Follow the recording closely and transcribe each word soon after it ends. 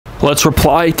Let's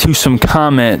reply to some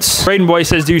comments. Braden Boy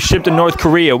says, do you ship to North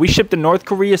Korea? We ship to North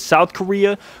Korea, South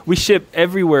Korea. We ship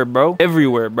everywhere, bro.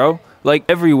 Everywhere, bro. Like,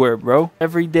 everywhere, bro.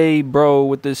 Every day, bro,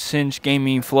 with this Cinch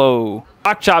Gaming flow.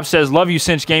 Chop says, love you,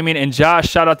 Cinch Gaming. And Josh,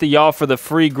 shout out to y'all for the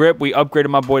free grip. We upgraded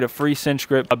my boy to free Cinch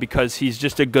grip because he's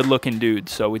just a good-looking dude.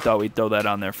 So we thought we'd throw that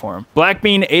on there for him.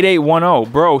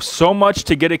 Blackbean8810. Bro, so much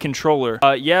to get a controller.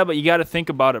 Yeah, but you got to think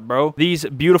about it, bro. These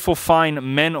beautiful,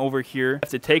 fine men over here have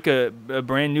to take a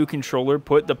brand new controller,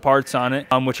 put the parts on it,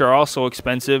 which are also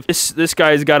expensive. This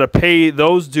guy's got to pay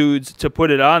those dudes to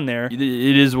put it on there. It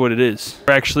is what it is.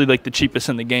 We're actually like the cheapest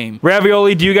in the game.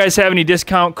 Ravioli, do you guys have any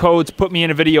discount codes? Put me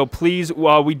in a video, please.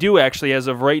 Well, we do actually as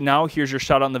of right now. Here's your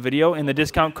shout out in the video, and the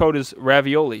discount code is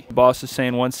Ravioli. The boss is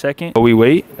saying 1 second. Oh, we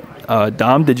wait.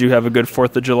 Dom, did you have a good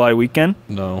 4th of July weekend?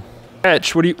 No.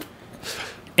 Etch, what do you...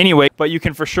 Anyway, but you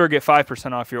can for sure get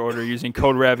 5% off your order using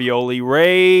code Ravioli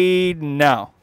right now.